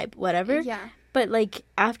just vibe, whatever. Yeah. But, like,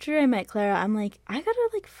 after I met Clara, I'm like, I gotta,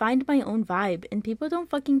 like, find my own vibe. And people don't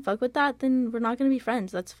fucking fuck with that, then we're not gonna be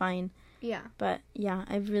friends. That's fine. Yeah. But, yeah,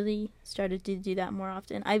 I've really started to do that more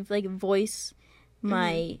often. I've, like, voiced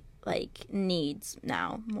my, like, needs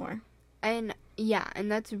now more. And, yeah,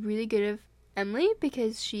 and that's really good of Emily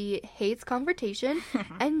because she hates confrontation.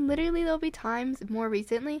 And literally there'll be times more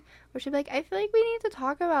recently where she'll be like, I feel like we need to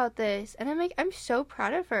talk about this. And I'm like, I'm so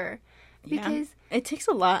proud of her. Because it takes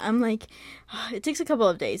a lot. I'm like, it takes a couple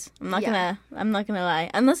of days. I'm not gonna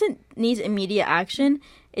lie. Unless it needs immediate action,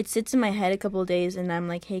 it sits in my head a couple of days, and I'm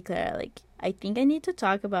like, hey, Clara, like, I think I need to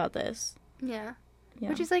talk about this. Yeah.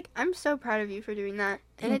 Which is like, I'm so proud of you for doing that.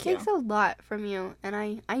 And it Thank you. takes a lot from you. And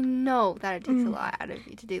I know that it takes a lot out of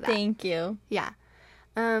you to do that. Thank you. Yeah.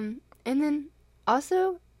 And then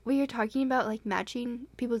also we were talking about, like, matching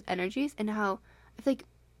people's energies and how I feel like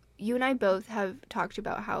you and I both have talked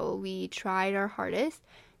about how we tried our hardest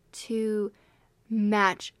to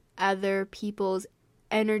match other people's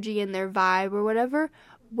energy and their vibe or whatever,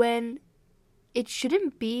 when it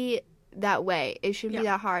shouldn't be that way. It shouldn't be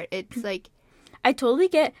that hard. It's like, I totally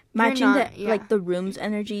get matching not, the room's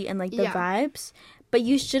energy and like the Yeah. vibes, but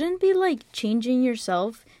you shouldn't be like changing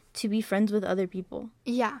yourself to be friends with other people.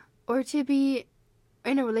 yeah, or to be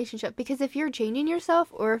in a relationship, because if you're changing yourself,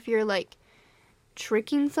 or if you're like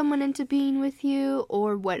tricking someone into being with you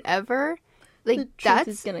or whatever, like The truth that's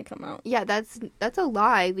is gonna come out. yeah, that's a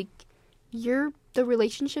lie. Like, the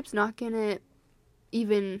relationship's not gonna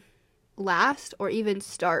even last or even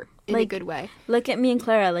start in a Like, good way. Look at me and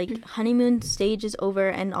Clara. Like, honeymoon stage is over,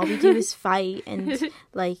 and all we do is fight, and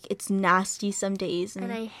like it's nasty some days.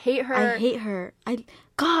 And I hate her. I hate her. I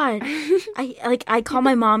call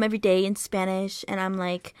my mom every day in Spanish, and I'm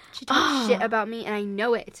like, She talks shit about me, and I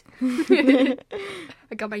know it. I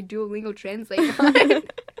got my Duolingo translate on.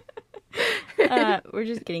 we're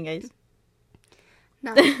just kidding, guys.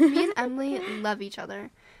 No, me and Emily love each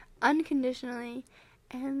other unconditionally,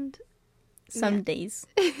 and Some days.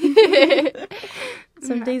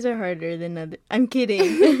 Some No. days are harder than others. I'm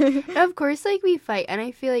kidding. Of course, like, we fight, and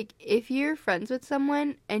I feel like if you're friends with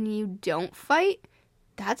someone and you don't fight,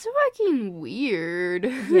 that's fucking weird.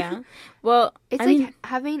 Yeah. Well, It's I like mean,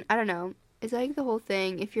 having, I don't know, it's like the whole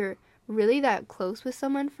thing, if you're really that close with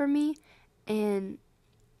someone, for me, and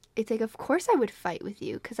it's like, of course I would fight with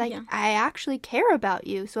you, because Yeah. I actually care about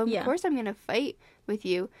you, so of Yeah. course I'm going to fight with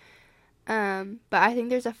you. But I think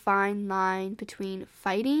there's a fine line between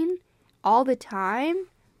fighting all the time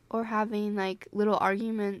or having, like, little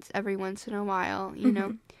arguments every once in a while, you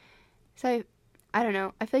know? So I don't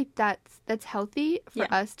know. I feel like that's healthy for Yeah.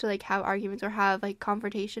 us to, like, have arguments or have, like,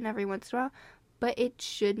 confrontation every once in a while, but it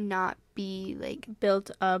should not be, like,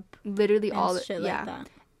 built up literally and all shit yeah, like that.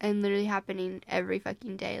 and literally happening every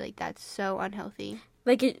fucking day. Like, that's so unhealthy.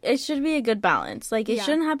 Like, it should be a good balance. Like, it Yeah.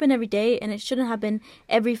 shouldn't happen every day, and it shouldn't happen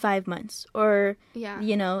every 5 months. Or, Yeah.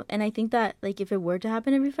 you know, and I think that, like, if it were to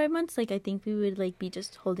happen every 5 months, like, I think we would, like, be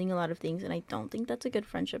just holding a lot of things, and I don't think that's a good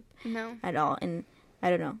friendship No. at all. And I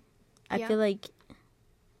don't know. I Yeah. feel like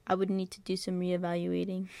I would need to do some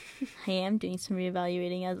reevaluating. I am doing some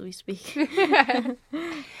reevaluating as we speak.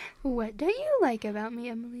 What don't you like about me,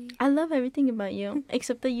 Emily? I love everything about you,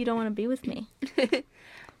 except that you don't want to be with me.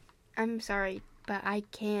 I'm sorry, but I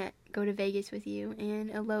can't go to Vegas with you and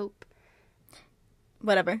elope.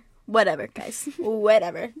 Whatever, guys.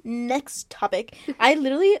 Whatever. Next topic.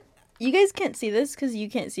 You guys can't see this because you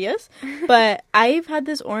can't see us, but I've had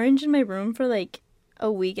this orange in my room for like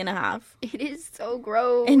a week and a half. It is so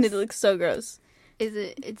gross. And it looks so gross. Is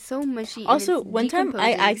it? It's so mushy. Also, and it's one time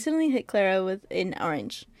I decomposing. accidentally hit Clara with an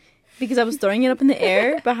orange. Because I was throwing it up in the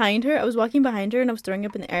air behind her. I was walking behind her and I was throwing it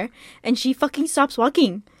up in the air. And she fucking stops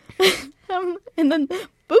walking. And then,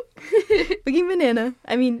 boop. Fucking banana.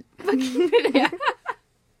 I mean, Fucking banana.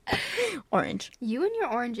 orange. You and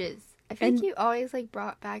your oranges. I feel And- like you always, like,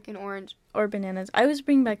 brought back an orange. Or bananas. I always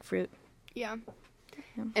bring back fruit. Yeah.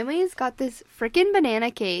 Yeah. Emily's got this freaking banana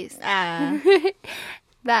case.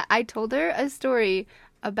 That I told her a story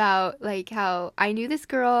about, like, how I knew this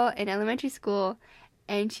girl in elementary school,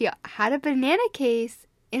 and she had a banana case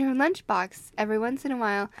in her lunchbox every once in a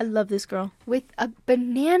while I love this girl. with a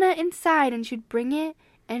banana inside, and she'd bring it,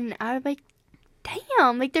 and I would be like,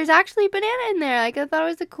 damn, like, there's actually a banana in there. Like, I thought it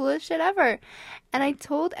was the coolest shit ever. And I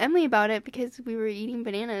told Emily about it because we were eating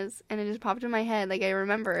bananas, and it just popped in my head. Like, I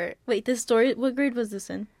remember it. Wait, this story, what grade was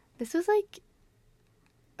this in? This was like,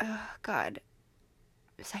 oh God,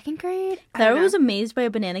 second grade? I Clara don't know. was amazed by a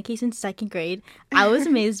banana case in second grade. I was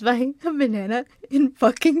amazed by a banana in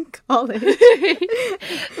fucking college.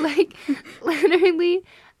 Like, literally,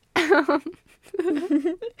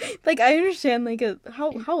 Like, I understand, like,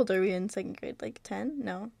 how old are we in second grade? Like, 10?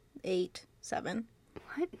 No. 8, 7.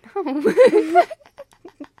 what? No.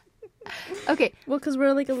 Okay, Well, because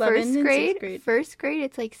we're, like, 11 first in grade, 6th grade. first grade,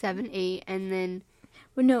 it's like 7, 8, and then,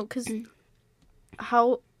 Well, no, because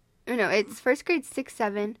how... or no, it's first grade 6,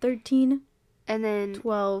 7, 13, and then,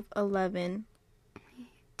 12, 11,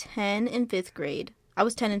 10 in 5th grade. I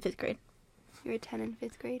was 10 in 5th grade. you were 10 in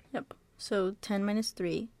 5th grade. Yep. So, 10 minus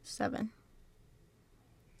 3, 7.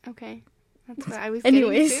 Okay, that's what I was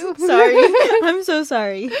Anyways, getting to. sorry. I'm so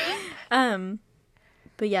sorry.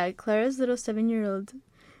 But yeah, Clara's little 7-year-old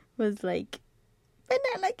was like,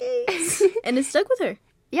 banana case. And it stuck with her.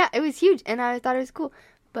 Yeah, it was huge, and I thought it was cool.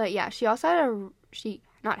 But yeah, she also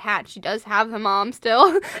had she does have the mom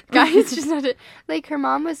still. Guys, just not like, her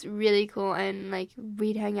mom was really cool, and like,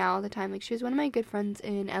 we'd hang out all the time. Like, she was one of my good friends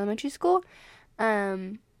in elementary school.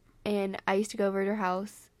 And I used to go over to her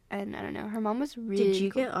house And I don't know, her mom was really Did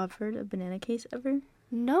you cool. get offered a banana case ever?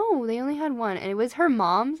 No, they only had one, and it was her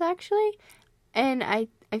mom's actually. And I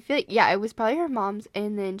feel like, yeah, it was probably her mom's,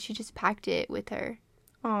 and then she just packed it with her.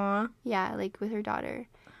 Aw. Yeah, like with her daughter.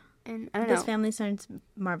 And I don't This know. family sounds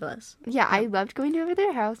marvelous. Yeah, I loved going over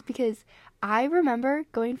their house because I remember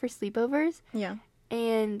going for sleepovers, Yeah.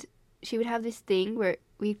 and she would have this thing where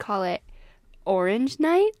we'd call it orange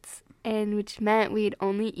nights, and which meant we'd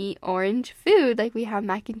only eat orange food. Like we have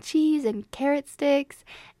mac and cheese and carrot sticks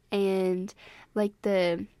and like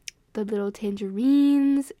the little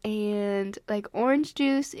tangerines and like orange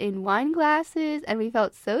juice in wine glasses, and we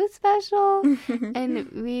felt so special. And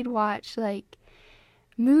we'd watch like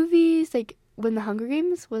movies, like when the Hunger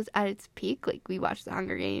Games was at its peak, like we watched the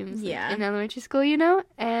Hunger Games in elementary school, you know?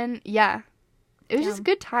 And yeah, it was just a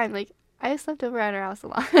good time. Like I slept over at our house a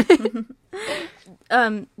lot.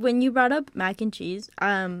 When you brought up mac and cheese,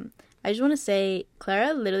 I just want to say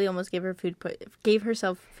Clara literally almost gave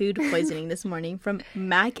herself food poisoning this morning from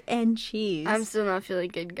mac and cheese. I'm still not feeling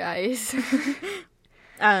good, guys.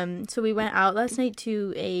 So we went out last night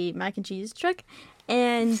to a mac and cheese truck,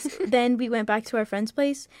 and then we went back to our friend's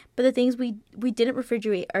place. But the things we didn't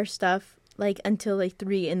refrigerate our stuff like until like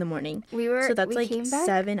 3 in the morning. So that's like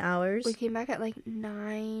 7 hours. We came back at like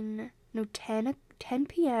 10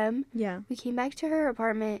 p.m. Yeah. We came back to her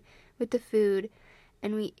apartment with the food,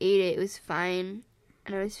 and we ate it. It was fine,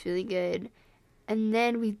 and I was feeling good. And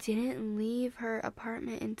then we didn't leave her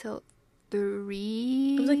apartment until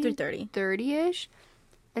 3. It was like 3:30. 30-ish.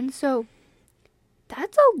 And so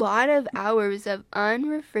that's a lot of hours of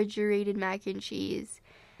unrefrigerated mac and cheese.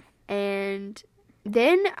 And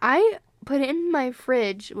then I put it in my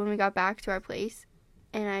fridge when we got back to our place,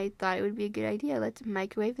 and I thought it would be a good idea. Let's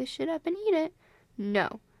microwave this shit up and eat it.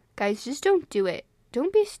 No. Guys, just don't do it.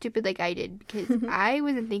 Don't be stupid like I did, because I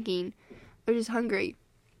wasn't thinking. I was just hungry.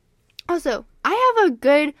 Also, I have a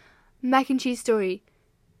good mac and cheese story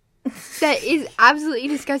that is absolutely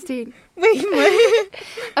disgusting. Wait, what?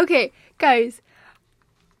 Okay, guys.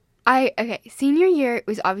 Senior year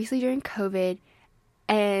was obviously during COVID,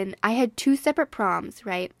 and I had 2 separate proms,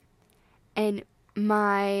 right? And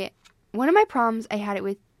one of my proms, I had it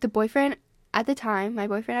with my boyfriend at the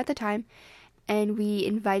time, and we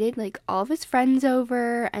invited like all of his friends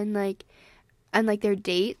over and their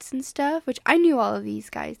dates and stuff, which I knew all of these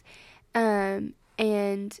guys. And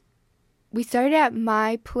we started at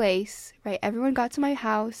my place, right? Everyone got to my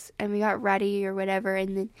house and we got ready or whatever,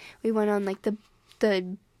 and then we went on like the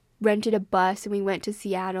rented a bus and we went to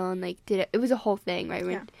Seattle and like did it. It was a whole thing, right?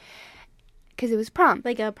 Yeah. Because it was prom.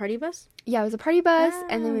 Like a party bus? Yeah, it was a party bus,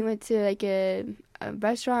 and then we went to like a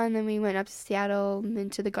restaurant, and then we went up to Seattle and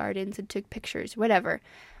then to the gardens and took pictures, whatever.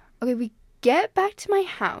 Okay, we get back to my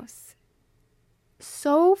house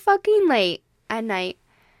so fucking late at night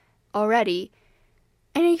already,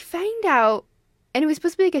 and I find out, and it was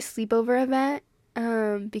supposed to be like a sleepover event,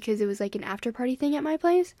 because it was like an after party thing at my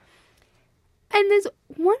place, and this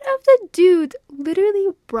one of the dudes literally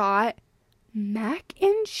brought mac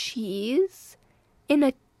and cheese in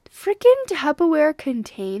a freaking Tupperware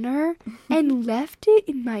container and left it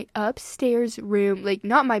in my upstairs room, like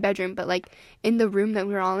not my bedroom, but like in the room that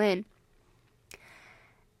we were all in.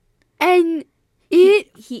 And he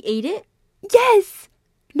ate it? Yes,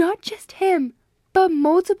 not just him, but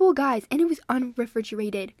multiple guys, and it was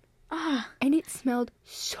unrefrigerated. And it smelled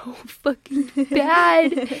so fucking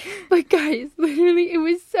bad. But guys, literally, it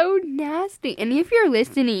was so nasty. And if you're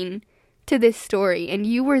listening to this story and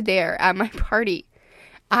you were there at my party,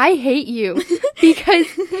 I hate you because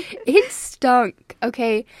it stunk,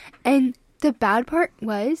 okay? And the bad part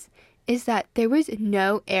is that there was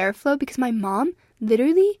no airflow because my mom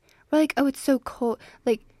literally were like, oh, it's so cold.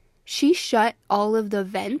 Like, she shut all of the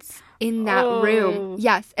vents in that room.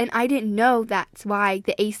 Yes, and I didn't know that's why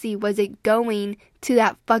the AC wasn't going to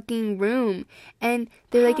that fucking room. And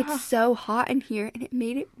they're like, it's so hot in here, and it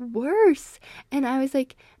made it worse. And I was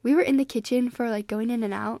like, we were in the kitchen for like going in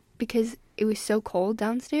and out because it was so cold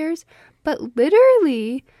downstairs. But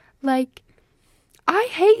literally, like, I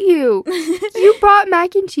hate you. You brought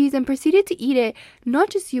mac and cheese and proceeded to eat it. Not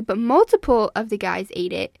just you, but multiple of the guys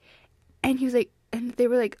ate it. And he was like, and they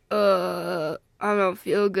were like, I don't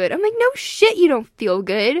feel good. I'm like, no shit, you don't feel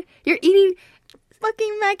good. You're eating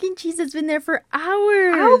fucking mac and cheese that's been there for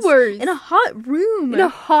hours. In a hot room. In a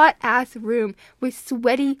hot ass room with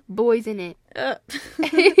sweaty boys in it.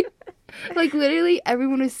 Like, literally,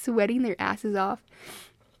 everyone was sweating their asses off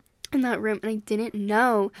in that room. And I didn't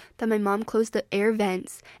know that my mom closed the air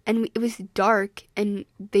vents. And it was dark. And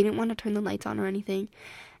they didn't want to turn the lights on or anything.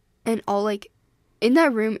 And all, like, in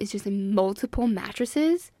that room is just multiple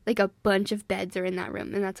mattresses. Like, a bunch of beds are in that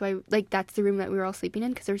room. And that's why, like, that's the room that we were all sleeping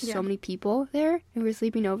in because there's so many people there and we were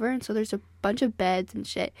sleeping over. And so there's a bunch of beds and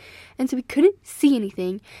shit. And so we couldn't see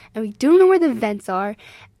anything. And we don't know where the vents are.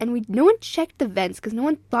 And no one checked the vents because no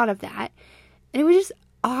one thought of that. And it was just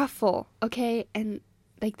awful, okay? And,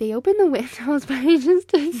 like, they opened the windows, but it just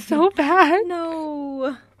did so bad.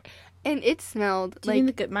 No. And it smelled. Do you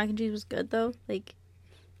think the mac and cheese was good, though? Like,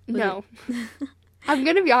 no. I'm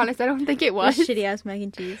going to be honest, I don't think it was. Shitty-ass mac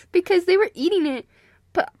and cheese. Because they were eating it.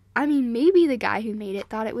 But, I mean, maybe the guy who made it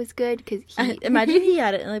thought it was good because he... Imagine he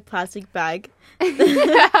had it in a plastic bag.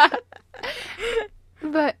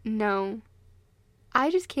 But, no.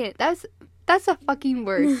 I just can't. That's the fucking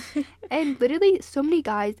worst. And literally, so many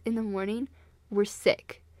guys in the morning were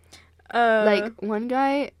sick. Like, one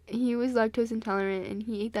guy, he was lactose intolerant, and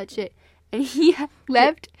he ate that shit. And he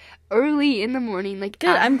left early in the morning. Like,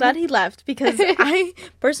 good. I'm glad he left because I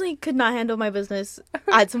personally could not handle my business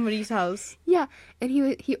at somebody's house. Yeah, and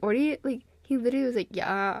he already, like, he literally was like,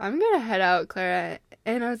 yeah, I'm gonna head out, Clara.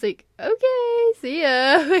 And I was like, okay, see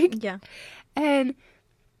ya. Like, yeah. And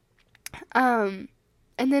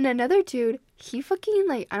then another dude, he fucking,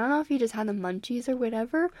 like, I don't know if he just had the munchies or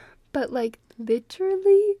whatever, but, like,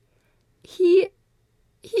 literally, he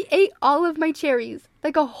ate all of my cherries.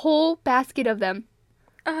 Like, a whole basket of them.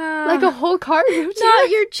 Like, a whole carton of cherries. Not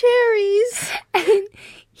your cherries. And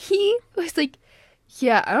he was like,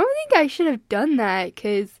 yeah, I don't think I should have done that,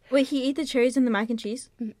 because... Wait, he ate the cherries and the mac and cheese?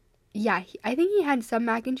 Yeah, I think he had some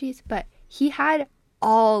mac and cheese, but he had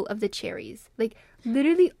all of the cherries. Like,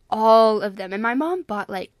 literally all of them. And my mom bought,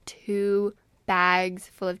 like, 2 bags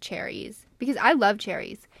full of cherries. Because I love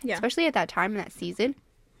cherries. Yeah. Especially at that time in that season.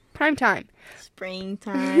 Prime time.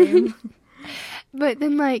 Springtime. But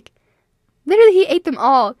then, like, literally he ate them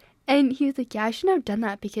all. And he was like, yeah, I shouldn't have done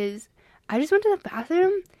that because I just went to the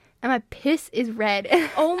bathroom and my piss is red.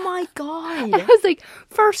 Oh my god. And I was like,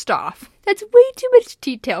 first off, that's way too much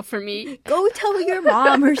detail for me. Go tell your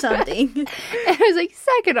mom or something. And I was like,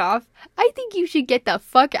 second off, I think you should get the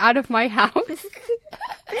fuck out of my house.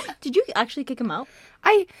 Did you actually kick him out?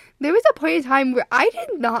 There was a point in time where I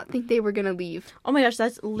did not think they were gonna leave. Oh my gosh,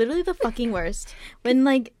 that's literally the fucking worst. When,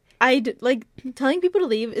 like, telling people to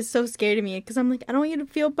leave is so scary to me because I'm like, I don't want you to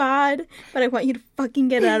feel bad, but I want you to fucking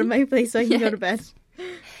get out of my place so I can go to bed.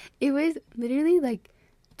 It was literally like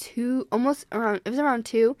 2, it was around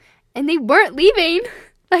 2, and they weren't leaving.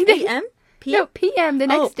 Like, AM? PM? No, PM the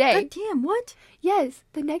next day. God damn, what? Yes,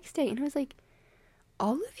 the next day. And I was like,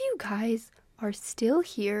 all of you guys are still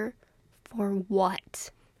here for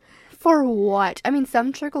what? For what? I mean,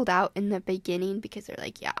 some trickled out in the beginning because they're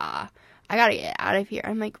like, yeah, I gotta get out of here.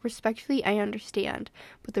 I'm like, respectfully, I understand.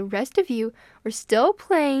 But the rest of you are still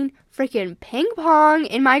playing freaking ping pong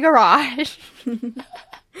in my garage.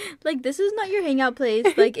 Like, this is not your hangout place.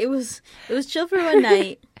 Like, it was chill for one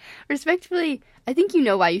night. Respectfully, I think you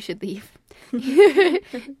know why you should leave.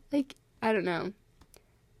 Like, I don't know.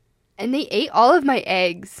 And they ate all of my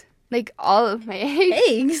eggs. Like, all of my eggs.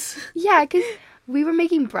 Eggs? Yeah, because we were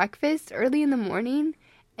making breakfast early in the morning.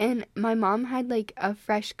 And my mom had, like, a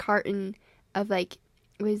fresh carton of, like,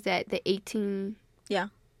 was that the 18... Yeah.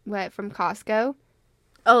 What, from Costco?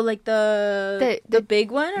 Oh, like the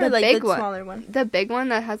big one? Or, like, the smaller one? The big one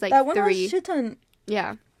that has, like, that 3. That one has shit ton.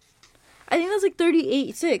 Yeah. I think that's, like,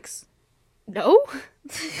 38.6. No?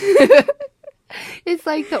 It's,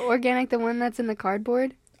 like, the organic, the one that's in the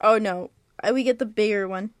cardboard. Oh, no. We get the bigger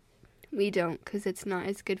one. We don't, because it's not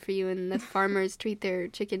as good for you, and the farmers treat their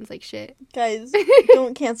chickens like shit. Guys,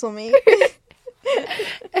 don't cancel me.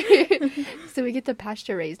 So we get the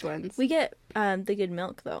pasture-raised ones. We get the good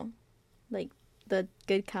milk, though. Like, the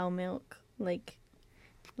good cow milk. Like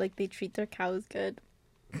they treat their cows good.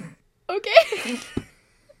 Okay.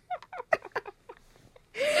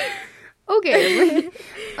 Okay.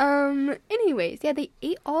 Anyways, yeah, they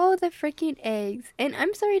ate all the freaking eggs. And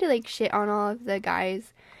I'm sorry to, like, shit on all of the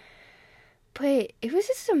guys. But it was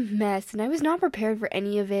just a mess, and I was not prepared for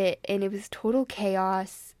any of it, and it was total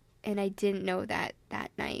chaos, and I didn't know that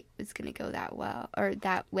night was going to go that well, or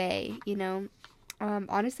that way, you know?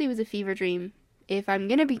 Honestly, it was a fever dream, if I'm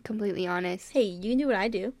going to be completely honest. Hey, you can do what I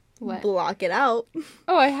do. What? Block it out.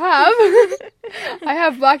 Oh, I have. I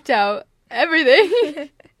have blocked out everything.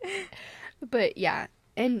 But, yeah,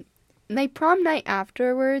 and my prom night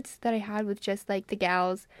afterwards that I had with just, like, the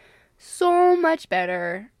gals, so much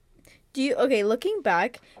better. Looking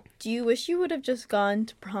back, do you wish you would have just gone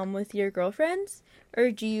to prom with your girlfriends?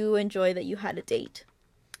 Or do you enjoy that you had a date?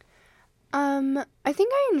 I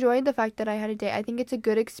think I enjoyed the fact that I had a date. I think it's a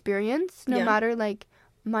good experience, no matter, like,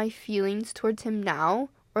 my feelings towards him now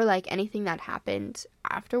or like anything that happened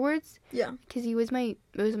afterwards. Yeah. Because it was my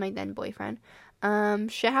then boyfriend.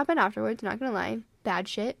 Shit happened afterwards, not gonna lie. Bad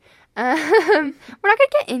shit. We're not gonna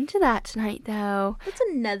get into that tonight, though. That's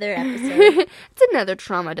another episode. It's another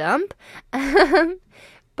trauma dump.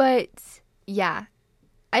 But yeah,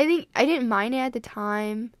 I think I didn't mind it at the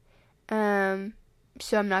time.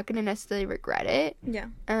 So I'm not gonna necessarily regret it. Yeah.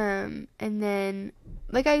 And then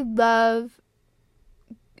I love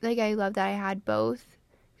that I had both,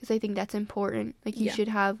 because I think that's important. Like, you should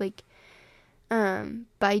have but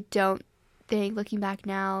I don't think, looking back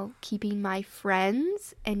now, keeping my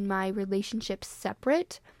friends and my relationships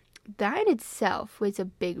separate, that in itself was a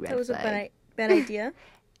big red flag. That was a bad idea.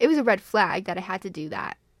 It was a red flag that I had to do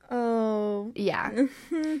that. Oh. Yeah.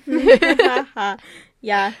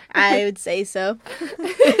 Yeah, I would say so.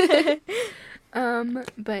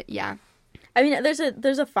 But yeah. I mean, there's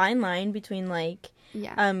a fine line between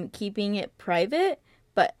keeping it private,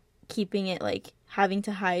 but keeping it having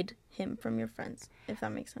to hide him from your friends, if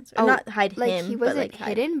that makes sense. Or not hide him, he wasn't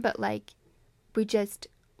hidden, but we just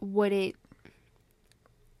wouldn't.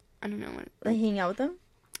 I don't know what. Hang out with them.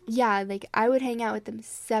 Yeah, I would hang out with them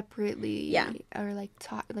separately. Yeah. Or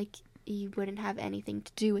talk. He wouldn't have anything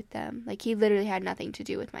to do with them. He literally had nothing to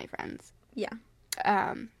do with my friends. Yeah.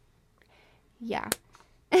 Yeah.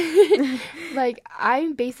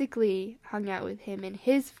 I basically hung out with him and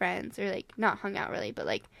his friends, or not hung out really, but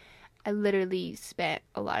I literally spent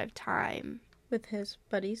a lot of time with his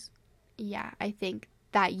buddies. Yeah, I think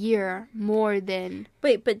that year more than.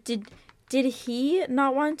 Wait, but did he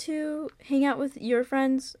not want to hang out with your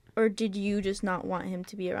friends, or did you just not want him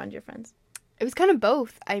to be around your friends? It was kind of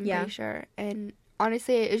both, I'm pretty sure. And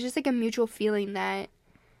honestly, it was just a mutual feeling that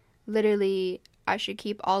literally I should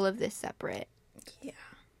keep all of this separate. Yeah.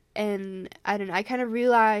 And I don't know, I kind of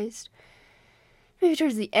realized maybe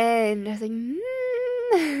towards the end, I was like,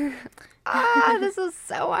 this is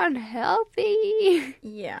so unhealthy.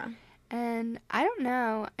 Yeah. And I don't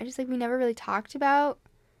know, I just we never really talked about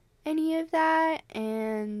any of that,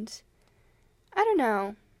 and I don't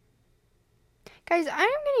know. Guys, I'm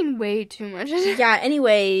getting way too much. Yeah,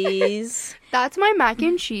 anyways. That's my mac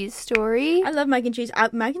and cheese story. I love mac and cheese.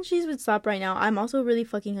 Mac and cheese would stop right now. I'm also really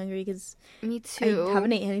fucking hungry because me too. I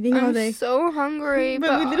haven't ate anything all day. I'm so hungry.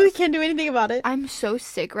 but we literally can't do anything about it. I'm so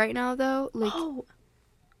sick right now, though.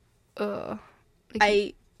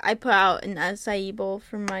 I put out an acai bowl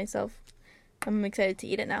for myself. I'm excited to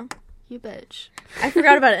eat it now. You bitch. I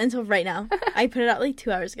forgot about it until right now. I put it out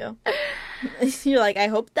 2 hours ago. You're I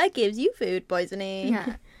hope that gives you food poisoning.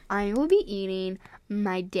 Yeah. I will be eating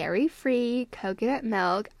my dairy-free coconut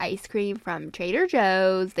milk ice cream from Trader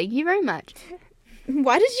Joe's. Thank you very much.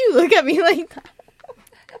 Why did you look at me like that?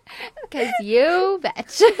 Because you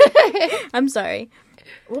bitch. I'm sorry.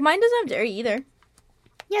 Well, mine doesn't have dairy either.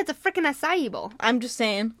 Yeah, it's a freaking acai bowl. I'm just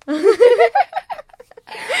saying.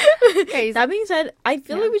 Okay, that being said, I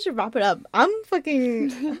feel like we should wrap it up. I'm on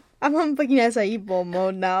fucking acai bowl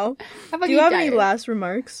mode now. Do you have any last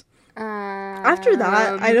remarks? After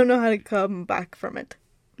that, I don't know how to come back from it.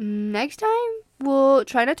 Next time, we'll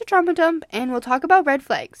try not to trauma dump, and we'll talk about red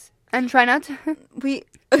flags. And try not to...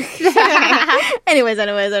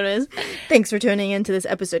 Anyways. Thanks for tuning into this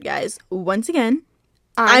episode, guys. Once again,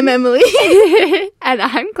 I'm Emily. And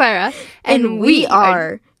I'm Clara. And we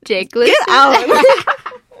are... Dickless. Get out!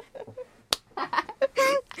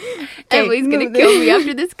 Emily's gonna kill me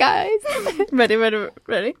after this, guys.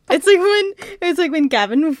 Ready. It's like when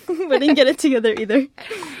Gavin wouldn't get it together either.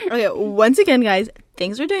 Okay, once again, guys,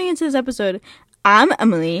 thanks for tuning into this episode. I'm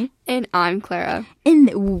Emily. And I'm Clara.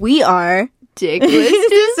 And we are Dickless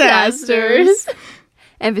Disasters.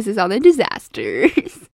 Emphasis on the disasters.